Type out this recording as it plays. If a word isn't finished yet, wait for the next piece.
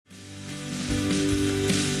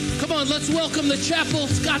on, let's welcome the chapel,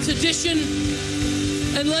 Scott's Addition.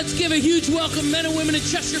 And let's give a huge welcome, men and women in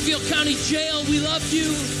Chesterfield County Jail. We love you.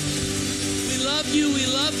 We love you. We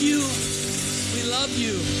love you. We love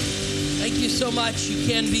you. Thank you so much. You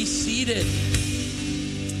can be seated.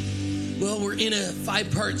 Well, we're in a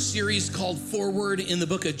 5-part series called Forward in the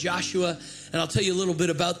book of Joshua. And I'll tell you a little bit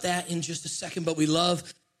about that in just a second, but we love...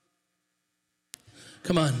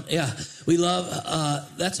 Come on, yeah. We love,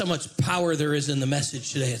 that's how much power there is in the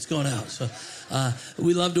message today. It's going out. So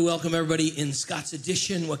we love to welcome everybody in Scott's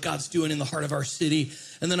Addition, what God's doing in the heart of our city.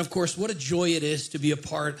 And then, of course, what a joy it is to be a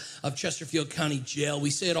part of Chesterfield County Jail. We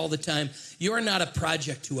say it all the time. You are not a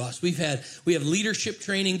project to us. We have leadership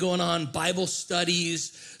training going on, Bible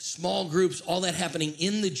studies, small groups, all that happening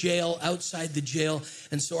in the jail, outside the jail.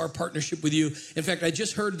 And so our partnership with you. In fact, I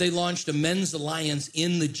just heard they launched a men's alliance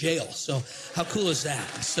in the jail. So how cool is that?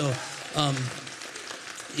 So,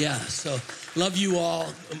 so love you all,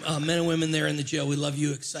 men and women there in the jail. We love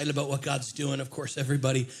you, excited about what God's doing. Of course,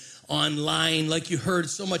 everybody online. Like you heard,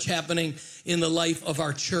 so much happening in the life of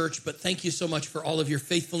our church, but thank you so much for all of your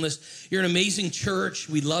faithfulness. You're an amazing church.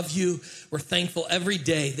 We love you. We're thankful every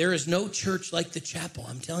day. There is no church like the chapel.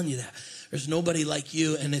 I'm telling you that. There's nobody like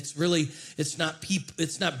you, and it's not people,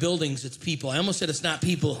 it's not buildings, it's people. I almost said it's not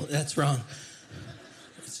people. That's wrong.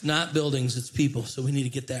 It's not buildings, it's people, so we need to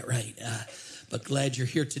get that right. But glad you're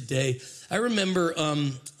here today. I remember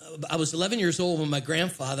I was 11 years old when my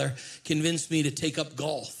grandfather convinced me to take up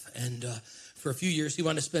golf. And for a few years, he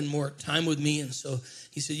wanted to spend more time with me. And so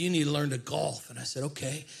he said, you need to learn to golf. And I said,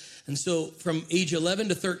 okay. And so from age 11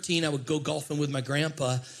 to 13, I would go golfing with my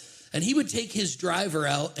grandpa. And he would take his driver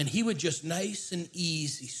out, and he would just nice and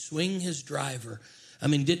easy swing his driver. I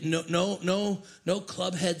mean, no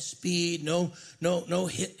club head speed, no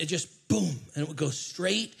hit. It just boom, and it would go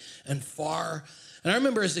straight and far. And I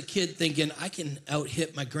remember as a kid thinking, I can out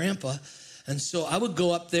hit my grandpa. And so I would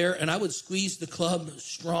go up there and I would squeeze the club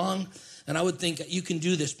strong. And I would think, you can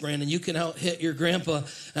do this, Brandon. You can out hit your grandpa.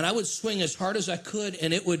 And I would swing as hard as I could,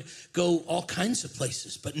 and it would go all kinds of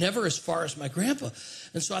places, but never as far as my grandpa.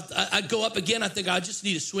 And so I'd go up again. I think I just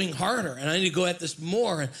need to swing harder, and I need to go at this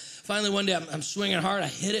more. And finally one day I'm swinging hard. I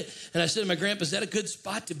hit it, and I said to my grandpa, is that a good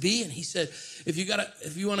spot to be? And he said, if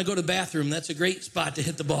you want to go to the bathroom, that's a great spot to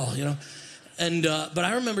hit the ball, you know. And but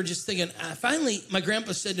I remember just thinking, finally, my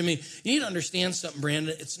grandpa said to me, you need to understand something,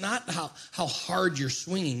 Brandon. It's not how hard you're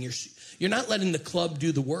swinging. You're not letting the club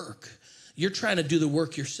do the work. You're trying to do the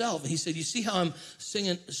work yourself. And he said, you see how I'm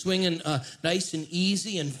swinging nice and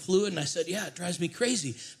easy and fluid? And I said, yeah, it drives me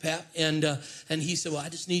crazy, Pat. And he said, well, I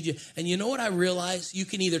just need you. And you know what I realized? You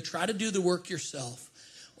can either try to do the work yourself,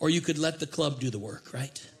 or you could let the club do the work,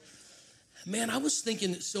 right? Man, I was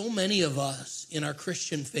thinking that so many of us in our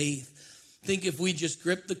Christian faith think if we just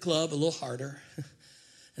grip the club a little harder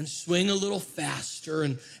and swing a little faster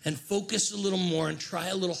and focus a little more and try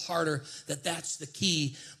a little harder, that's the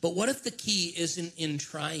key. But what if the key isn't in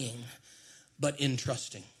trying, but in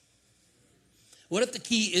trusting? What if the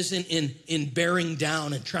key isn't in bearing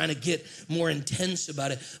down and trying to get more intense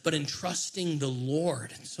about it, but in trusting the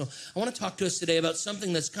Lord? And so I want to talk to us today about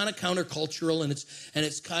something that's kind of countercultural, and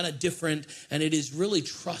it's kind of different, and it is really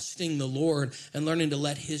trusting the Lord and learning to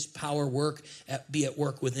let his power be at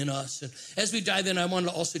work within us. And as we dive in, I wanted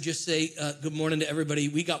to also just say good morning to everybody.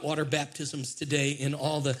 We got water baptisms today in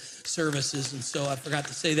all the services, and so I forgot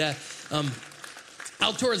to say that.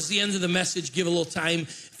 I'll, towards the end of the message, give a little time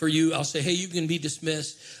for you. I'll say, hey, you can be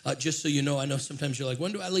dismissed, just so you know. I know sometimes you're like,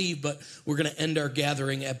 when do I leave? But we're going to end our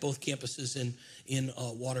gathering at both campuses in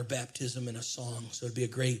water baptism and a song. So it'll be a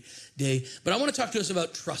great day. But I want to talk to us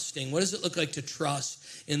about trusting. What does it look like to trust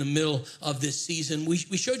in the middle of this season? We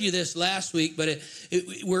showed you this last week, but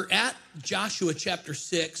we're at Joshua chapter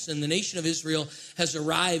 6, and the nation of Israel has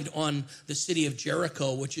arrived on the city of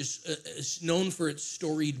Jericho, which is known for its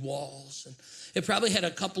storied walls. And it probably had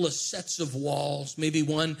a couple of sets of walls, maybe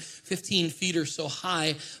one 15 feet or so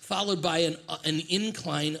high, followed by an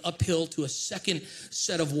incline uphill to a second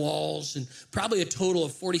set of walls, and probably a total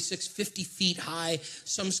of 46, 50 feet high.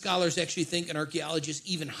 Some scholars actually think, and archaeologists,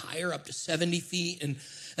 even higher, up to 70 feet. And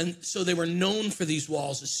so they were known for these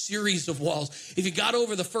walls, a series of walls. If you got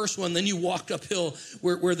over the first one, then you walked uphill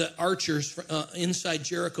where the archers inside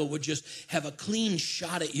Jericho would just have a clean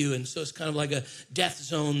shot at you. And so it's kind of like a death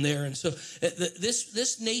zone there. And so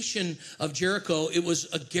this nation of Jericho, it was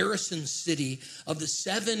a garrison city of the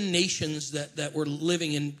 7 nations that were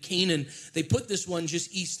living in Canaan. They put this one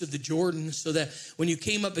just east of the Jordan so that when you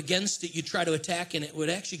came up against it, you try to attack, and it would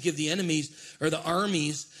actually give the enemies or the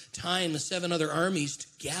armies time, the 7 other armies, to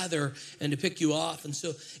gather and to pick you off. And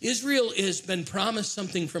so Israel has been promised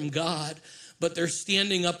something from God, but they're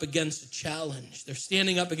standing up against a challenge. They're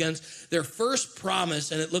standing up against their first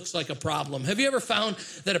promise, and it looks like a problem. Have you ever found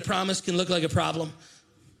that a promise can look like a problem?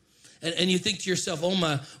 And you think to yourself, oh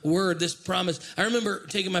my word, this promise. I remember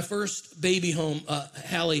taking my first baby home,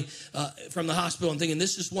 Hallie, from the hospital and thinking,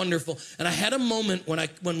 this is wonderful. And I had a moment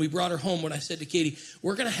when we brought her home when I said to Katie,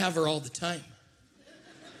 we're going to have her all the time.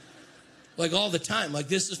 Like all the time. Like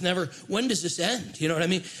this is never, when does this end? You know what I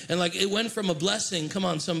mean? And like it went from a blessing, come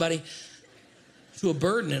on somebody, to a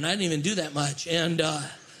burden. And I didn't even do that much. And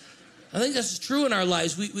I think that's true in our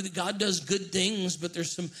lives. God does good things, but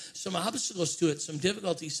there's some obstacles to it, some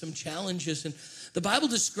difficulties, some challenges. And the Bible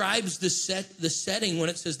describes the setting when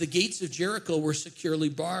it says the gates of Jericho were securely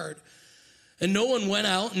barred. And no one went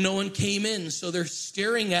out and no one came in. So they're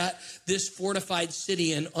staring at this fortified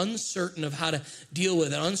city and uncertain of how to deal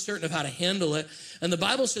with it, uncertain of how to handle it. And the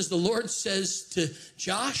Bible says, the Lord says to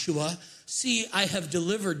Joshua, see, I have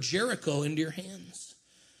delivered Jericho into your hands.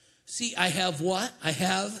 See, I have what? I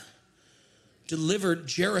have delivered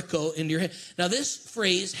Jericho into your hand. Now this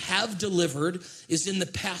phrase, have delivered, is in the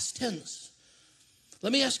past tense.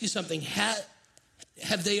 Let me ask you something. Have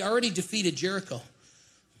they already defeated Jericho?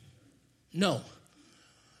 No.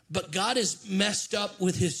 But God is messed up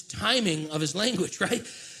with his timing of his language, right?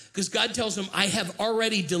 Because God tells them, I have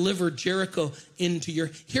already delivered Jericho into your...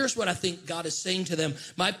 Here's what I think God is saying to them.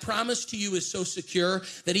 My promise to you is so secure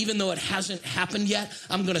that even though it hasn't happened yet,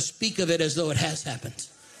 I'm going to speak of it as though it has happened.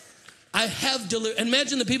 I have delivered.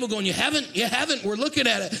 Imagine the people going, you haven't? You haven't. We're looking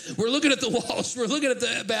at it. We're looking at the walls. We're looking at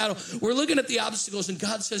the battle. We're looking at the obstacles. And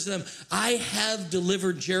God says to them, I have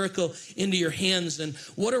delivered Jericho into your hands. And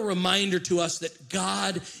what a reminder to us that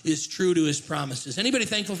God is true to his promises. Anybody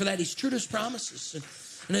thankful for that? He's true to his promises.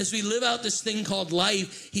 And as we live out this thing called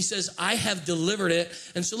life, he says, I have delivered it.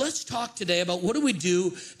 And so let's talk today about what do we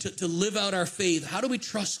do to live out our faith? How do we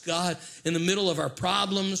trust God in the middle of our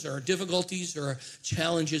problems or our difficulties or our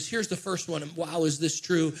challenges? Here's the first one. And wow, is this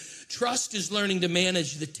true? Trust is learning to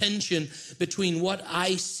manage the tension between what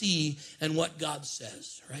I see and what God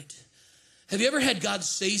says, right? Have you ever had God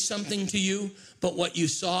say something to you, but what you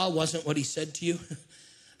saw wasn't what he said to you?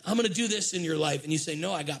 I'm going to do this in your life. And you say,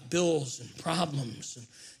 no, I got bills and problems and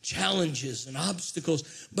challenges and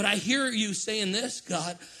obstacles. But I hear you saying this,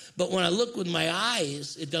 God, but when I look with my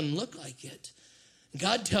eyes, it doesn't look like it.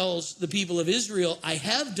 God tells the people of Israel, I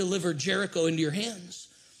have delivered Jericho into your hands.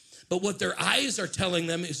 But what their eyes are telling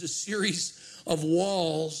them is a series of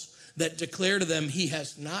walls that declare to them, he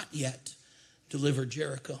has not yet delivered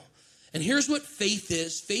Jericho. And here's what faith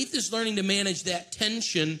is. Faith is learning to manage that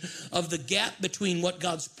tension of the gap between what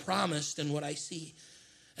God's promised and what I see.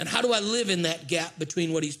 And how do I live in that gap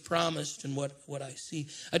between what he's promised and what I see?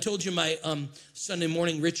 I told you my Sunday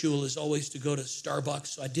morning ritual is always to go to Starbucks.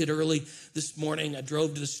 So I did early this morning. I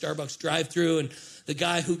drove to the Starbucks drive-thru, and the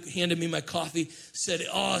guy who handed me my coffee said,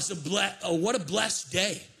 what a blessed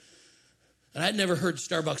day. And I'd never heard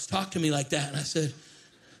Starbucks talk to me like that. And I said,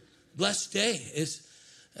 blessed day is...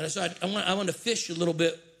 And so I wanted to fish a little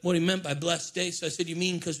bit what he meant by blessed day. So I said, you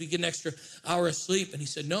mean because we get an extra hour of sleep? And he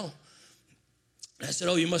said, no. And I said,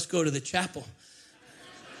 oh, you must go to the chapel.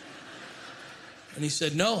 And he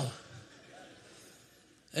said, no.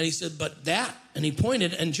 And he said, but that. And he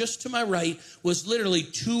pointed, and just to my right was literally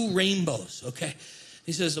 2 rainbows, okay?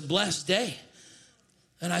 He says, a blessed day.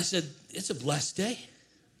 And I said, it's a blessed day.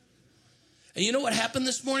 And you know what happened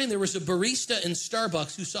this morning? There was a barista in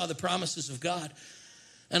Starbucks who saw the promises of God,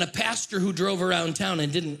 and a pastor who drove around town and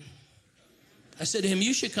didn't. I said to him,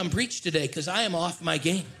 you should come preach today because I am off my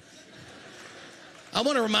game. I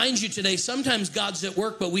want to remind you today, sometimes God's at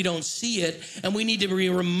work, but we don't see it. And we need to be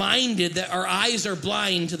reminded that our eyes are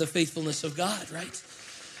blind to the faithfulness of God, right?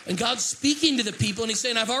 And God's speaking to the people, and he's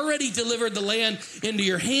saying, I've already delivered the land into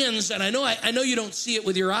your hands. And I know you don't see it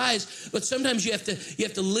with your eyes, but sometimes you have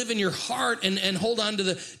to live in your heart and hold on to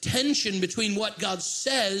the tension between what God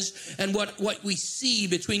says and what we see,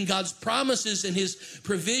 between God's promises and his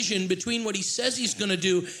provision, between what he says he's going to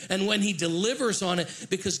do and when he delivers on it,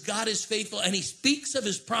 because God is faithful. And he speaks of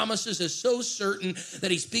his promises as so certain that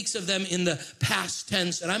he speaks of them in the past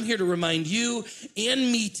tense. And I'm here to remind you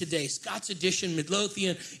and me today, Scott's Edition,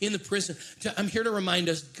 Midlothian, in the prison. I'm here to remind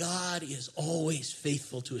us God is always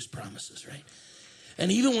faithful to his promises, right? And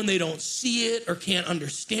even when they don't see it or can't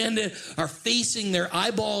understand it, are facing their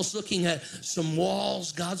eyeballs looking at some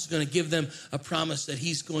walls, God's going to give them a promise that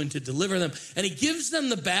he's going to deliver them. And he gives them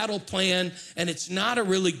the battle plan, and it's not a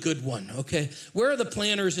really good one, okay? Where are the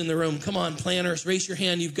planners in the room? Come on, planners, raise your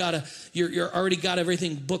hand. You're already got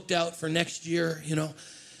everything booked out for next year, you know.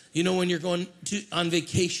 You know when you're going on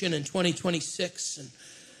vacation in 2026 and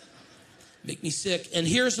make me sick. And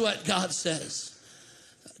here's what God says.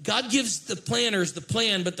 God gives the planners the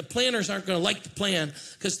plan, but the planners aren't going to like the plan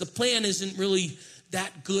because the plan isn't really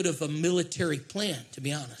that good of a military plan, to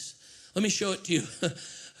be honest. Let me show it to you.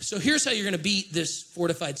 So here's how you're going to beat this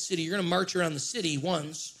fortified city. You're going to march around the city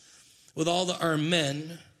once with all the armed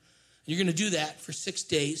men. You're going to do that for 6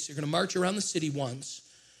 days. You're going to march around the city once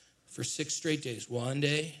for 6 straight days. 1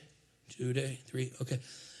 day, 2 day, 3, okay.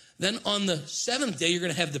 Then on the 7th day, you're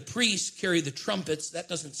going to have the priests carry the trumpets. That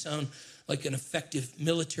doesn't sound like an effective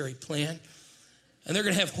military plan. And they're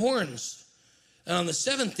going to have horns. And on the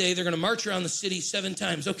 7th day, they're going to march around the city 7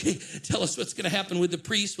 times. Okay, tell us what's going to happen with the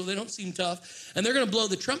priests. Well, they don't seem tough. And they're going to blow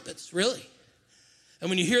the trumpets, really. And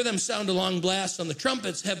when you hear them sound a long blast on the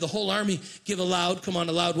trumpets, have the whole army give a loud, come on,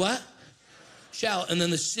 a loud what? Shout. And then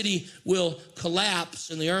the city will collapse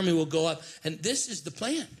and the army will go up. And this is the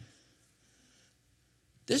plan.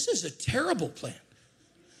 This is a terrible plan.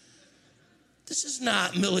 This is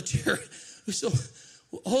not military. So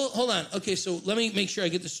hold on. Okay, so let me make sure I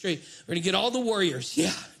get this straight. We're going to get all the warriors.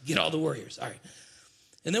 Yeah, get all the warriors. All right.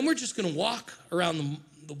 And then we're just going to walk around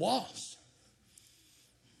the walls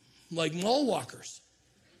like mall walkers.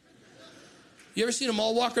 You ever seen a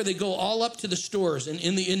mall walker? They go all up to the stores and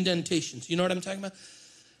in the indentations. You know what I'm talking about?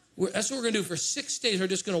 That's what we're going to do for 6 days. We're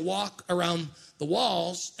just going to walk around the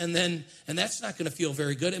walls, and that's not going to feel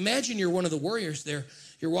very good. Imagine you're one of the warriors there.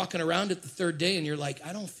 You're walking around it the 3rd day, and you're like,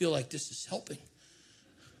 I don't feel like this is helping.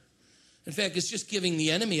 In fact, it's just giving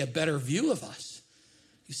the enemy a better view of us.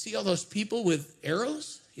 You see all those people with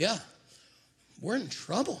arrows? Yeah, we're in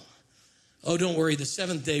trouble. Oh, don't worry. The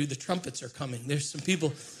 7th day, the trumpets are coming. There's some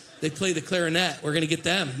people, they play the clarinet. We're going to get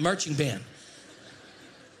them, marching band.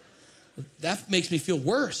 That makes me feel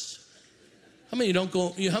worse. How many know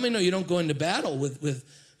you don't go into battle with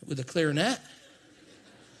a clarinet?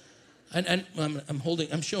 And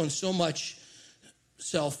I'm showing so much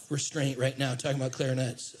self-restraint right now talking about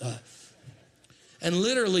clarinets. And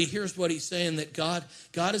literally, here's what he's saying, that God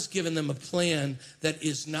has given them a plan that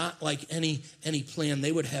is not like any plan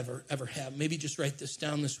they would ever have. Maybe just write this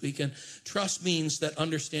down this weekend. Trust means that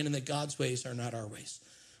understanding that God's ways are not our ways.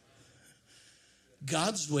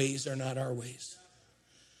 God's ways are not our ways.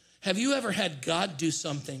 Have you ever had God do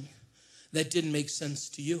something that didn't make sense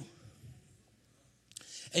to you?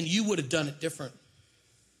 And you would have done it different.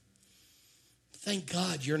 Thank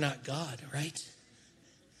God you're not God, right?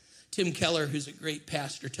 Tim Keller, who's a great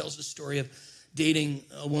pastor, tells the story of dating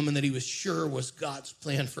a woman that he was sure was God's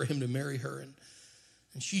plan for him to marry her.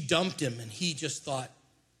 And she dumped him, and he just thought,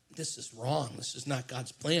 this is wrong. This is not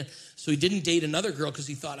God's plan. So he didn't date another girl because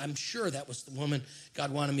he thought, I'm sure that was the woman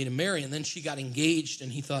God wanted me to marry. And then she got engaged,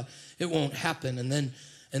 and he thought, it won't happen. And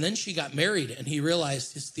then she got married, and he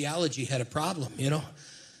realized his theology had a problem, So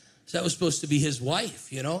that was supposed to be his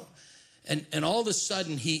wife, And all of a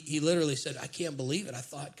sudden, he literally said, I can't believe it. I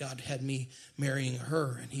thought God had me marrying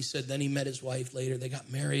her. And he said, then he met his wife later. They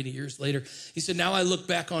got married years later. He said, now I look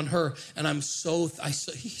back on her, and he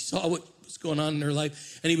saw what was going on in her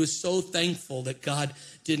life, and he was so thankful that God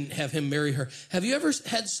didn't have him marry her. Have you ever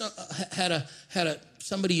had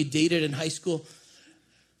somebody you dated in high school,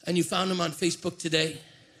 and you found him on Facebook today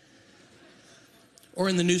or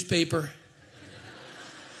in the newspaper,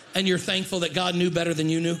 and you're thankful that God knew better than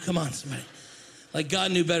you knew? Come on, somebody. Like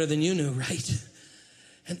God knew better than you knew, right?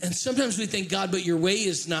 And sometimes we think, God, but your way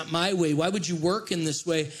is not my way. Why would you work in this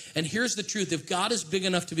way? And here's the truth. If God is big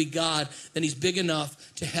enough to be God, then he's big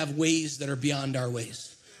enough to have ways that are beyond our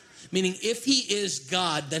ways. Meaning if he is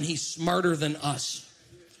God, then he's smarter than us.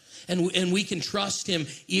 And we can trust him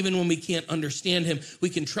even when we can't understand him. We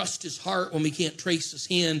can trust his heart when we can't trace his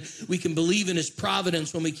hand. We can believe in his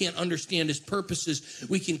providence when we can't understand his purposes.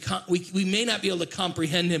 We may not be able to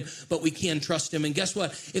comprehend him, but we can trust him. And guess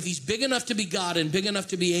what? If he's big enough to be God and big enough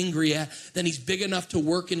to be angry at, then he's big enough to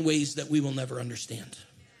work in ways that we will never understand.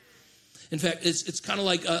 In fact, it's kind of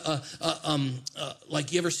like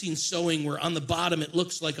you ever seen sewing where on the bottom it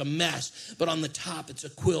looks like a mess, but on the top it's a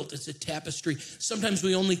quilt, it's a tapestry. Sometimes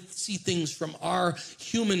we only see things from our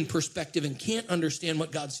human perspective and can't understand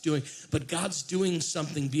what God's doing, but God's doing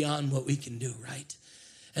something beyond what we can do, right?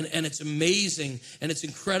 And it's amazing and it's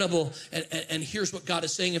incredible. And here's what God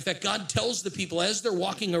is saying. In fact, God tells the people as they're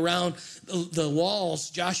walking around the walls,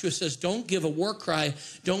 Joshua says, don't give a war cry,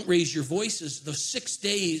 don't raise your voices. Those 6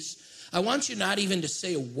 days, I want you not even to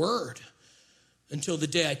say a word until the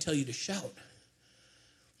day I tell you to shout.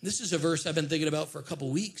 This is a verse I've been thinking about for a couple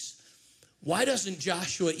weeks. Why doesn't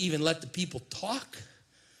Joshua even let the people talk?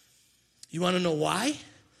 You want to know why?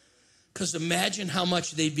 Because imagine how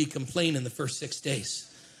much they'd be complaining the first 6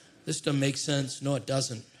 days. This doesn't make sense. No, it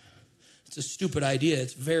doesn't. It's a stupid idea.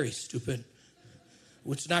 It's very stupid.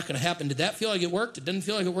 It's not going to happen. Did that feel like it worked? It didn't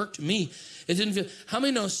feel like it worked to me. It didn't feel. How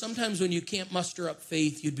many know sometimes when you can't muster up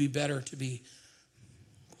faith, you'd be better to be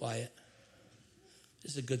quiet?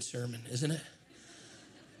 This is a good sermon, isn't it?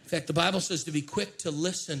 In fact, the Bible says to be quick to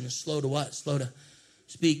listen, slow to what? Slow to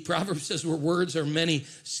speak. Proverbs says where words are many,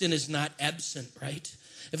 sin is not absent, right?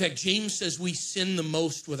 In fact, James says we sin the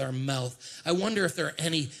most with our mouth. I wonder if there are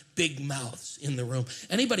any big mouths in the room.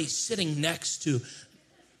 Anybody sitting next to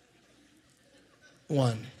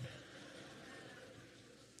one?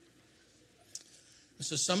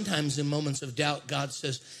 So sometimes in moments of doubt, God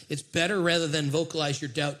says it's better rather than vocalize your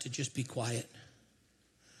doubt to just be quiet.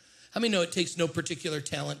 How many know it takes no particular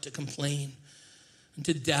talent to complain and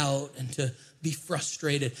to doubt and to be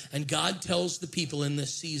frustrated? And God tells the people in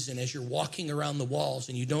this season, as you're walking around the walls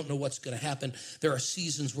and you don't know what's going to happen, there are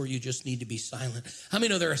seasons where you just need to be silent. How many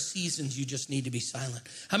know there are seasons you just need to be silent?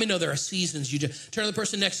 How many know there are seasons you just... Turn to the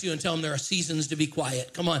person next to you and tell them there are seasons to be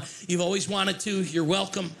quiet. Come on. You've always wanted to. You're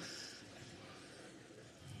welcome.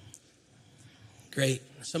 Great.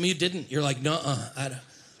 Some of you didn't. You're like, nuh-uh.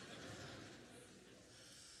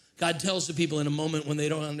 God tells the people in a moment when they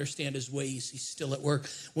don't understand his ways, he's still at work.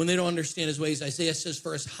 When they don't understand his ways, Isaiah says,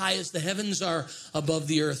 for as high as the heavens are above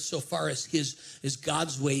the earth, so far as is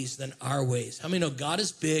God's ways than our ways. How many know God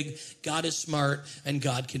is big, God is smart, and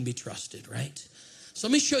God can be trusted, right? So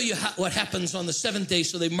let me show you what happens on the seventh day.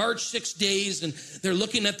 So they march 6 days, and they're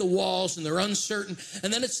looking at the walls, and they're uncertain.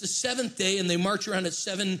 And then it's the seventh day, and they march around it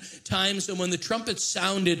 7 times. And when the trumpets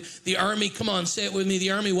sounded, the army, come on, say it with me,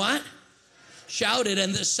 the army what? Shouted,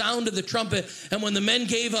 and the sound of the trumpet. And when the men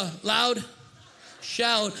gave a loud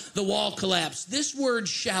shout, the wall collapsed. This word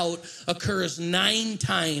shout occurs 9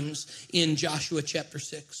 times in Joshua chapter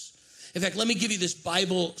 6. In fact, let me give you this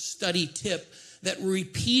Bible study tip that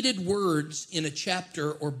repeated words in a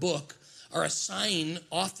chapter or book are a sign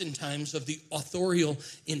oftentimes of the authorial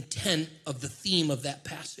intent of the theme of that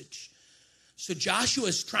passage. So Joshua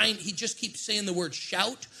is he just keeps saying the word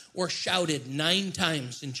shout or shouted 9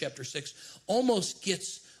 times in chapter 6. Almost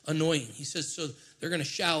gets annoying. He says, so they're going to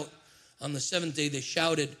shout. On the 7th day, they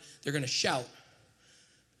shouted. They're going to shout.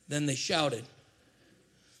 Then they shouted.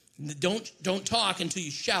 Don't talk until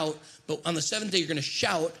you shout. But on the 7th day, you're going to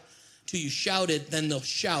shout till you shouted. Then they'll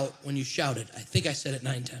shout when you shouted. I think I said it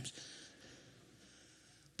 9 times.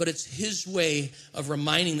 But it's his way of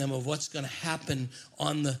reminding them of what's going to happen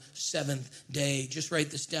on the 7th day. Just write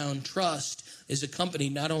this down. Trust is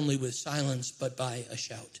accompanied not only with silence, but by a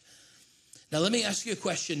shout. Now, let me ask you a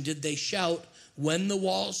question. Did they shout when the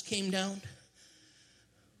walls came down?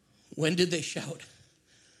 When did they shout?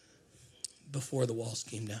 Before the walls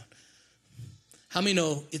came down. How many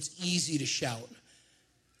know it's easy to shout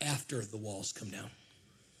after the walls come down?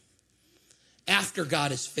 After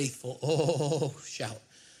God is faithful, shout.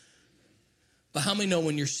 But how many know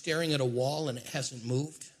when you're staring at a wall and it hasn't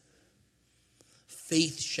moved?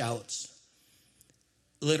 Faith shouts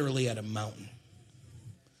literally at a mountain.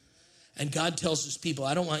 And God tells his people,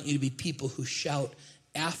 I don't want you to be people who shout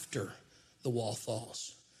after the wall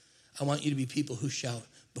falls. I want you to be people who shout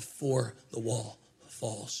before the wall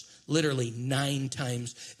falls. Literally 9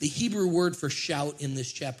 times. The Hebrew word for shout in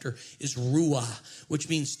this chapter is ruah, which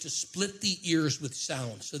means to split the ears with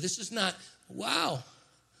sound. So this is not, wow,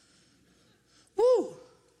 woo.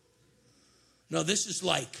 No, this is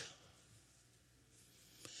like,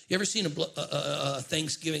 you ever seen a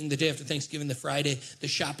Thanksgiving, the day after Thanksgiving, the Friday, the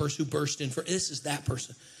shoppers who burst in for, this is that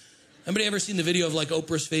person. Anybody ever seen the video of like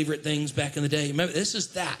Oprah's favorite things back in the day? Remember, this is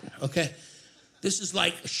that, okay? This is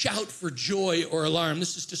like a shout for joy or alarm.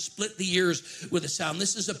 This is to split the ears with a sound.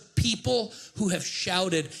 This is a people who have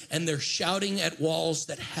shouted, and they're shouting at walls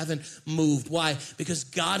that haven't moved. Why? Because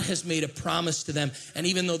God has made a promise to them. And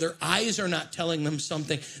even though their eyes are not telling them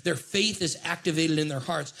something, their faith is activated in their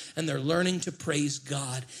hearts, and they're learning to praise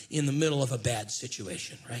God in the middle of a bad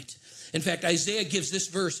situation, right? In fact, Isaiah gives this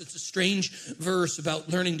verse. It's a strange verse about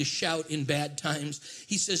learning to shout in bad times.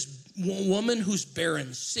 He says, woman who's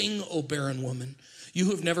barren, sing, O barren woman. You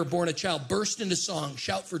who have never borne a child, burst into song,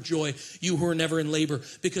 shout for joy, you who are never in labor,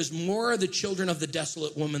 because more are the children of the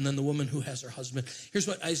desolate woman than the woman who has her husband. Here's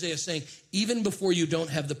what Isaiah is saying. Even before you don't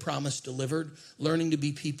have the promise delivered, learning to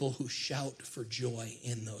be people who shout for joy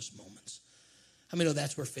in those moments. How many know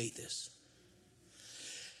that's where faith is?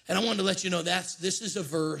 And I wanted to let you know this is a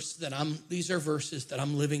verse these are verses that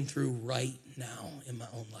I'm living through right now in my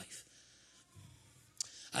own life.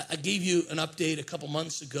 I gave you an update a couple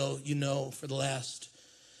months ago. You know, for the last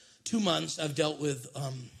 2 months, I've dealt with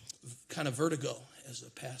kind of vertigo as a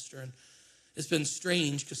pastor. And It's been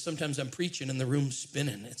strange because sometimes I'm preaching and the room's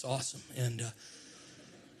spinning. It's awesome. And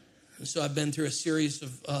so I've been through a series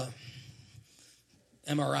of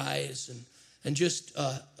MRIs. And just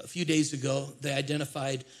a few days ago, they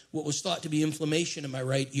identified what was thought to be inflammation in my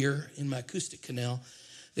right ear, in my acoustic canal.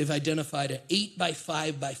 They've identified an 8 by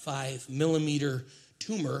 5 by 5 millimeter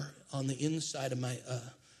tumor on the inside of my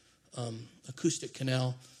acoustic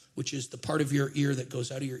canal, which is the part of your ear that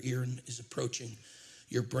goes out of your ear and is approaching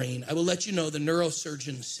your brain. I will let you know the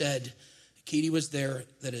neurosurgeon said, Katie was there,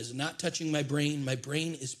 that is not touching my brain. My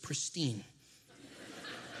brain is pristine.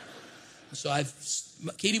 So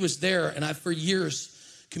Katie was there, and I've for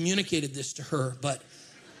years communicated this to her, but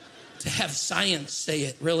to have science say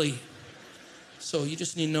it really, so you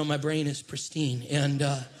just need to know my brain is pristine. And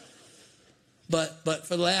but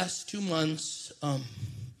for the last 2 months,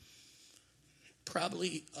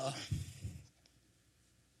 probably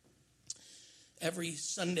every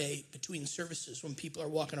Sunday between services when people are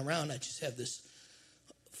walking around, I just have this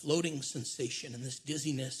floating sensation and this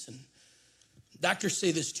dizziness. And doctors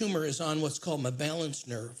say this tumor is on what's called my balance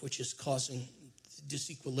nerve, which is causing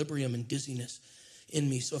disequilibrium and dizziness in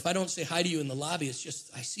me. So if I don't say hi to you in the lobby, it's just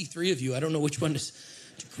I see 3 of you. I don't know which one to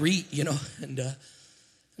greet,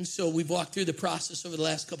 And so we've walked through the process over the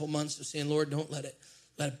last couple months of saying, Lord, don't let it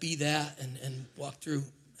be that, and walk through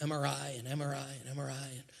MRI and MRI and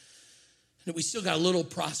MRI. And we still got a little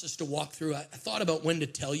process to walk through. I thought about when to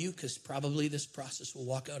tell you, because probably this process will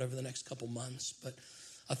walk out over the next couple months. But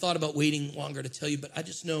I thought about waiting longer to tell you. But I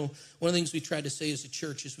just know one of the things we tried to say as a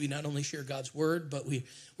church is we not only share God's word, but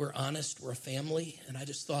we're honest. We're a family. And I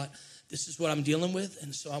just thought, this is what I'm dealing with.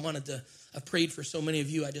 And so I've prayed for so many of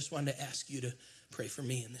you. I just wanted to ask you to pray for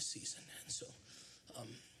me in this season. And so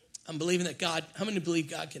I'm believing that God, how many believe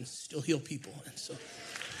God can still heal people? And so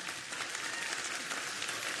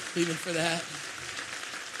believing for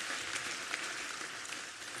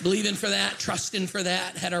that, trusting for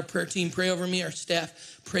that. Had our prayer team pray over me, our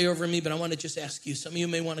staff pray over me. But I want to just ask you, some of you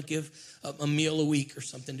may want to give a meal a week or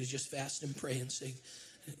something to just fast and pray and say,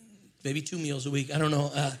 maybe 2 meals a week. I don't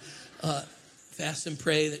know. Fast and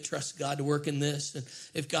pray that trusts God to work in this. And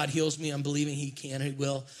if God heals me, I'm believing he can and he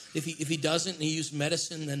will. If he doesn't and he used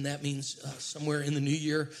medicine, then that means somewhere in the new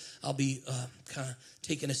year, I'll be kind of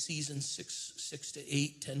taking a season, 6 to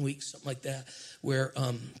 8, 10 weeks, something like that, where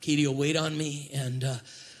Katie will wait on me and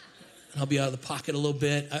I'll be out of the pocket a little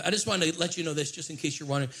bit. I just wanted to let you know this just in case you're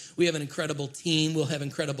wondering. We have an incredible team. We'll have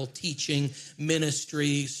incredible teaching,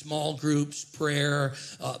 ministry, small groups, prayer,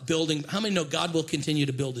 building. How many know God will continue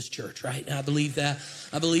to build his church, right? And I believe that.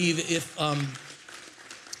 I believe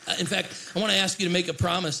in fact, I want to ask you to make a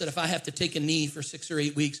promise that if I have to take a knee for 6 or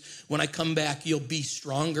 8 weeks, when I come back, you'll be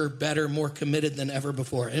stronger, better, more committed than ever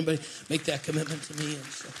before. Anybody make that commitment to me? And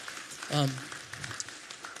so,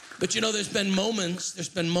 but there's been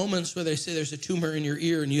moments where they say there's a tumor in your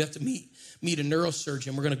ear and you have to meet a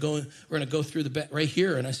neurosurgeon. We're going to go through the back right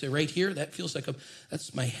here. And I say, right here? That feels like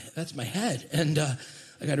that's my head. And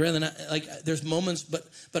I'd rather not, there's moments,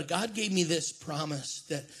 but God gave me this promise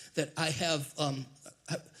that I have,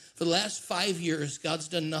 for the last 5 years, God's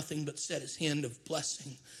done nothing but set his hand of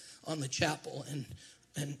blessing on the chapel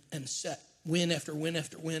and set win after win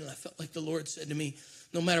after win. And I felt like the Lord said to me,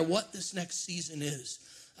 no matter what this next season is,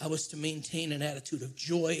 I was to maintain an attitude of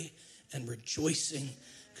joy and rejoicing,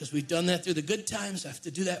 because we've done that through the good times. I have to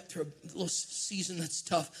do that through a little season that's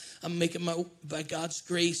tough. I'm making by God's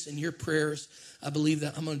grace and your prayers, I believe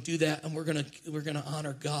that I'm going to do that, and we're going to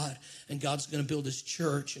honor God, and God's going to build his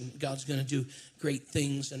church, and God's going to do great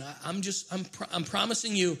things. And I'm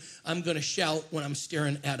promising you, I'm going to shout when I'm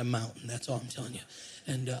staring at a mountain. That's all I'm telling you.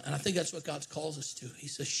 And I think that's what God calls us to. He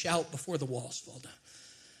says, shout before the walls fall down.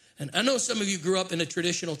 And I know some of you grew up in a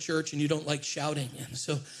traditional church and you don't like shouting. And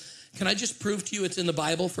so can I just prove to you it's in the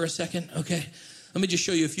Bible for a second? Okay. Let me just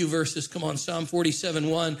show you a few verses. Come on. Psalm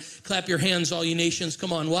 47:1. Clap your hands, all you nations.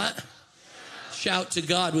 Come on. What? Shout to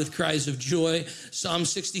God with cries of joy. Psalm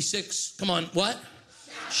 66. Come on. What?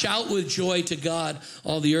 Shout with joy to God,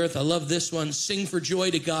 all the earth. I love this one. Sing for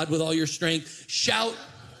joy to God with all your strength. Shout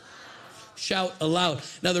aloud.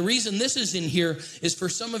 Now, the reason this is in here is for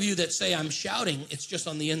some of you that say, I'm shouting, it's just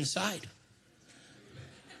on the inside.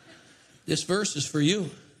 This verse is for you.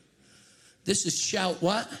 This is shout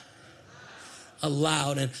what?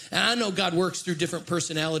 Aloud. And I know God works through different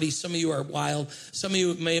personalities. Some of you are wild. Some of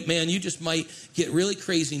you, you just might get really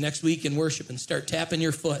crazy next week in worship and start tapping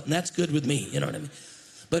your foot. And that's good with me. You know what I mean?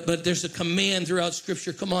 But there's a command throughout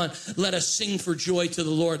Scripture. Come on, let us sing for joy to the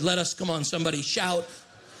Lord. Let us, come on, somebody, shout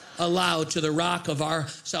aloud to the rock of our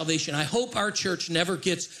salvation. I hope our church never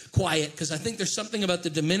gets quiet, because I think there's something about the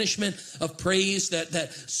diminishment of praise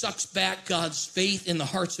that sucks back God's faith in the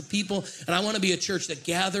hearts of people. And I want to be a church that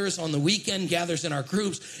gathers on the weekend, gathers in our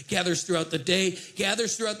groups, gathers throughout the day,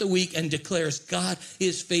 gathers throughout the week, and declares God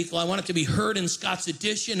is faithful. I want it to be heard in Scott's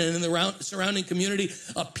Addition and in the surrounding community,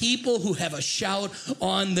 a people who have a shout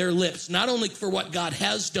on their lips, not only for what God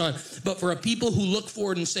has done, but for a people who look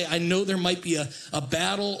forward and say, I know there might be a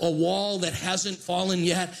battle, a wall that hasn't fallen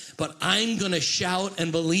yet, but I'm going to shout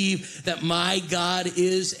and believe that my God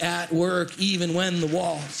is at work even when the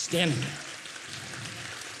wall is standing there.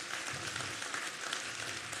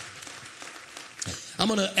 I'm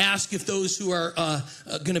going to ask if those who are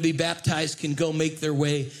going to be baptized can go make their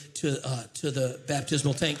way to the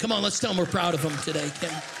baptismal tank. Come on, let's tell them we're proud of them today, Kim.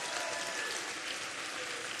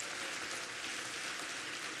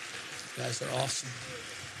 You guys are awesome.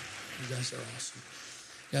 You guys are awesome.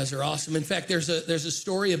 You guys are awesome. In fact, there's a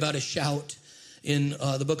story about a shout in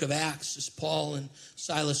the book of Acts. As Paul and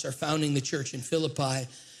Silas are founding the church in Philippi,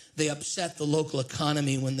 they upset the local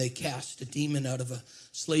economy when they cast a demon out of a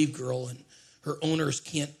slave girl, and her owners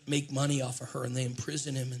can't make money off of her, and they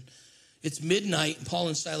imprison him. And it's midnight, and Paul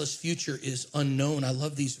and Silas' future is unknown. I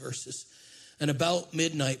love these verses. And about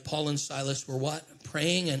midnight, Paul and Silas were what?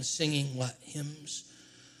 Praying and singing what? Hymns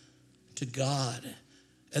to God.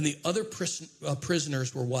 And the other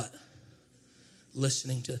prisoners were what?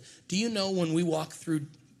 Listening to. Do you know when we walk through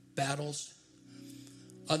battles,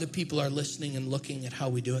 other people are listening and looking at how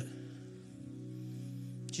we do it?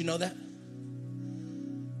 Do you know that?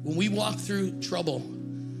 When we walk through trouble,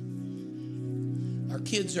 our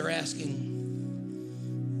kids are asking,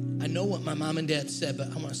 I know what my mom and dad said, but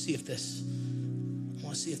I want to see if this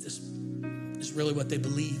is really what they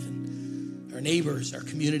believe. And our neighbors, our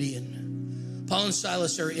community. And Paul and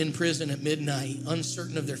Silas are in prison at midnight,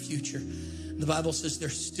 uncertain of their future. And the Bible says they're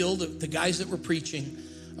still the guys that were preaching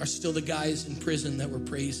are still the guys in prison that were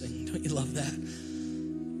praising. Don't you love that?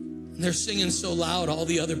 And they're singing so loud, all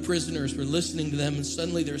the other prisoners were listening to them, and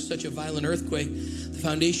suddenly there was such a violent earthquake, the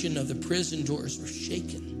foundation of the prison doors were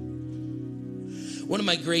shaken. One of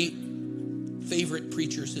my great favorite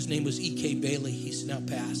preachers, his name was E.K. Bailey. He's now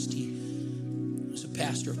passed. He was a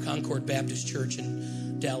pastor of Concord Baptist Church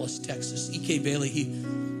in Dallas, Texas. E.K. Bailey,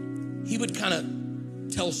 he would kind of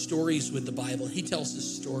tell stories with the Bible. He tells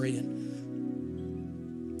this story, and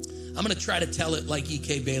I'm going to try to tell it like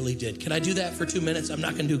E.K. Bailey did. Can I do that for 2 minutes? I'm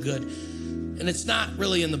not going to do good. And it's not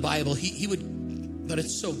really in the Bible. He would, but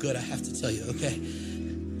it's so good, I have to tell you, okay?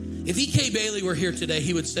 If E.K. Bailey were here today,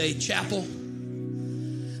 he would say, Chapel,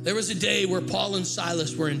 there was a day where Paul and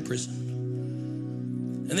Silas were in prison.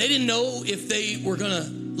 And they didn't know if they were going to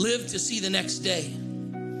live to see the next day.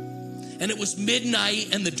 And it was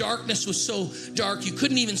midnight, and the darkness was so dark, you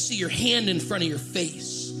couldn't even see your hand in front of your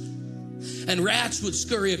face. And rats would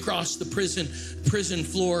scurry across the prison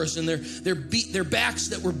floors, and their backs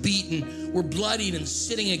that were beaten were bloodied and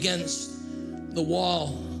sitting against the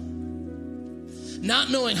wall. Not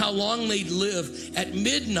knowing how long they'd live, at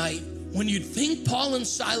midnight, when you'd think Paul and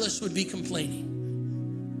Silas would be complaining,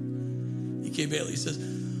 E.K. Bailey says,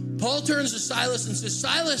 Paul turns to Silas and says,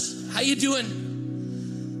 Silas, how you doing?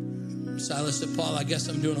 Silas said, Paul, I guess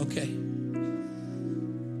I'm doing okay.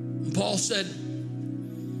 And Paul said,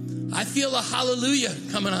 I feel a hallelujah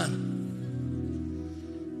coming on.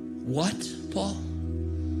 What, Paul?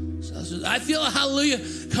 Silas says, I feel a hallelujah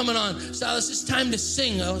coming on. Silas, it's time to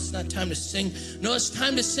sing. Oh, it's not time to sing. No, it's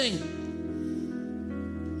time to sing.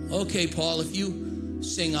 Okay, Paul, if you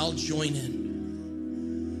sing, I'll join in.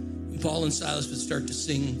 And Paul and Silas would start to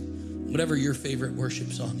sing whatever your favorite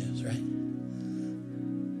worship song is, right?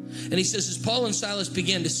 And he says, as Paul and Silas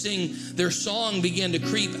began to sing, their song began to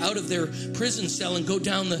creep out of their prison cell and go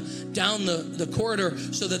down the corridor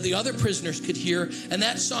so that the other prisoners could hear. And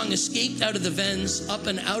that song escaped out of the vents, up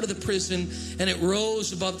and out of the prison, and it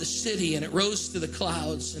rose above the city, and it rose to the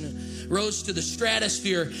clouds, and it rose to the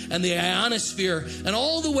stratosphere and the ionosphere. And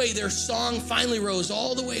all the way, their song finally rose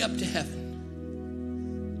all the way up to heaven.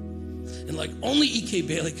 And like only E.K.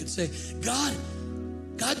 Bailey could say, God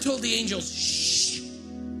told the angels, shh.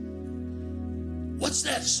 What's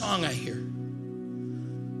that song I hear?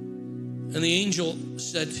 And the angel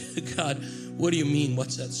said to God, what do you mean,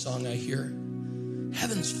 what's that song I hear?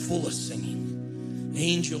 Heaven's full of singing.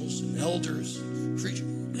 Angels and elders, creatures.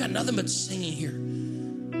 We got nothing but singing here.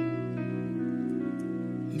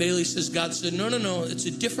 And Bailey says, God said, no, it's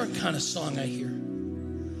a different kind of song I hear.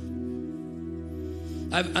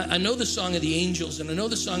 I know the song of the angels, and I know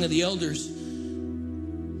the song of the elders.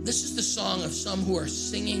 This is the song of some who are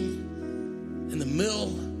singing in the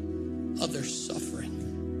middle of their suffering.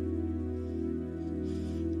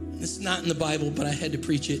 It's not in the Bible, but I had to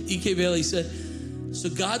preach it. E.K. Bailey said, so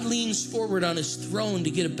God leans forward on his throne to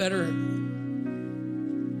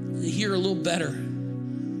hear a little better.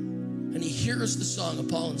 And he hears the song of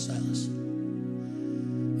Paul and Silas.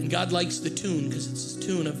 And God likes the tune because it's a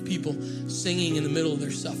tune of people singing in the middle of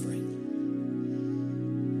their suffering.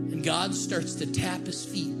 And God starts to tap his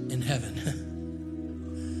feet in heaven.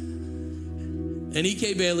 And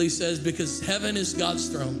E.K. Bailey says, because heaven is God's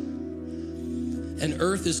throne and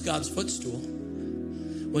earth is God's footstool,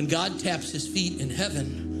 when God taps his feet in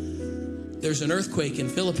heaven, there's an earthquake in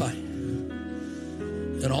Philippi.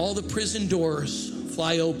 And all the prison doors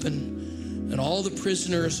fly open, and all the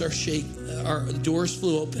prisoners the doors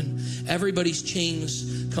flew open. Everybody's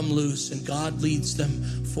chains come loose, and God leads them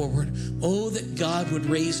forward. Oh, that God would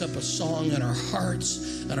raise up a song in our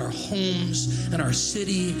hearts, and our homes, and our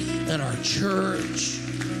city, and our church.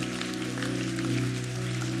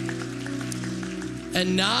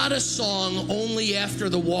 And not a song only after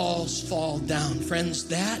the walls fall down. Friends,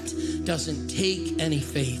 that doesn't take any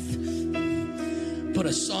faith. But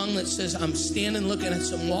a song that says, I'm standing looking at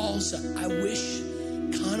some walls that I wish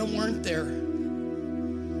kind of weren't there.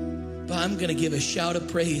 But I'm going to give a shout of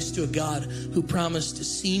praise to a God who promised to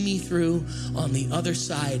see me through on the other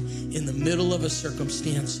side in the middle of a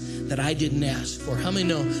circumstance that I didn't ask for. How many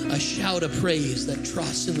know a shout of praise that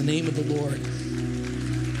trusts in the name of the Lord?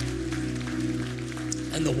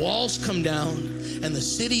 And the walls come down, and the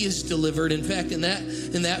city is delivered. In fact, in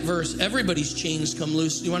that verse, everybody's chains come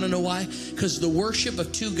loose. You want to know why? Because the worship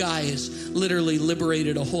of two guys literally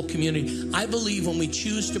liberated a whole community. I believe when we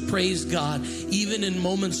choose to praise God, even in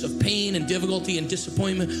moments of pain and difficulty and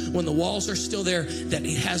disappointment, when the walls are still there, that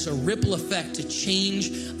it has a ripple effect to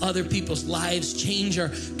change other people's lives, change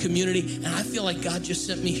our community. And I feel like God just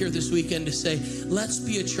sent me here this weekend to say, let's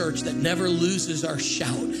be a church that never loses our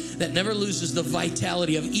shout, that never loses the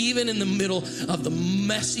vitality of, even in the middle of the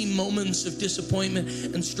messy moments of disappointment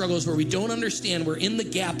and struggles where we don't understand, we're in the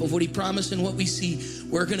gap of what he promised and what we see,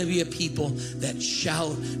 we're going to be a people that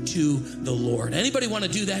shout to the Lord. Anybody want to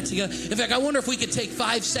do that together? In fact, I wonder if we could take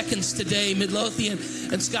 5 seconds today, Midlothian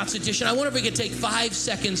and Scott's Addition. I wonder if we could take 5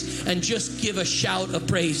 seconds and just give a shout of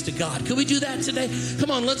praise to God. Could we do that today?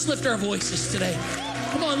 Come on, let's lift our voices today.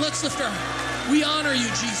 Come on, let's lift we honor you,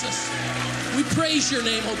 Jesus. We praise your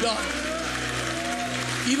name, oh God.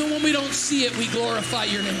 Even when we don't see it, we glorify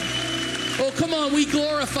your name. Oh, come on, we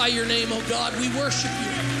glorify your name, oh God. We worship you.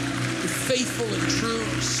 You're faithful and true,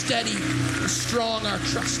 steady and strong. Our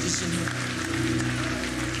trust is in you.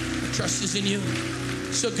 Our trust is in you.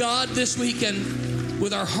 So God, this weekend,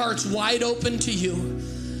 with our hearts wide open to you,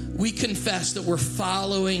 we confess that we're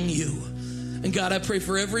following you. And God, I pray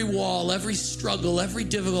for every wall, every struggle, every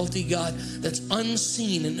difficulty, God, that's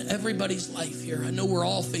unseen in everybody's life here. I know we're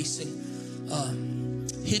all facing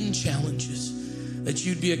hidden challenges, that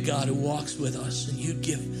you'd be a God who walks with us, and you'd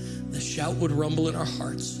give, the shout would rumble in our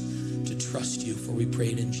hearts to trust you, for we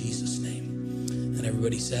prayed in Jesus' name. And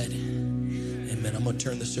everybody said, amen. I'm going to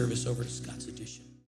turn the service over to Scott.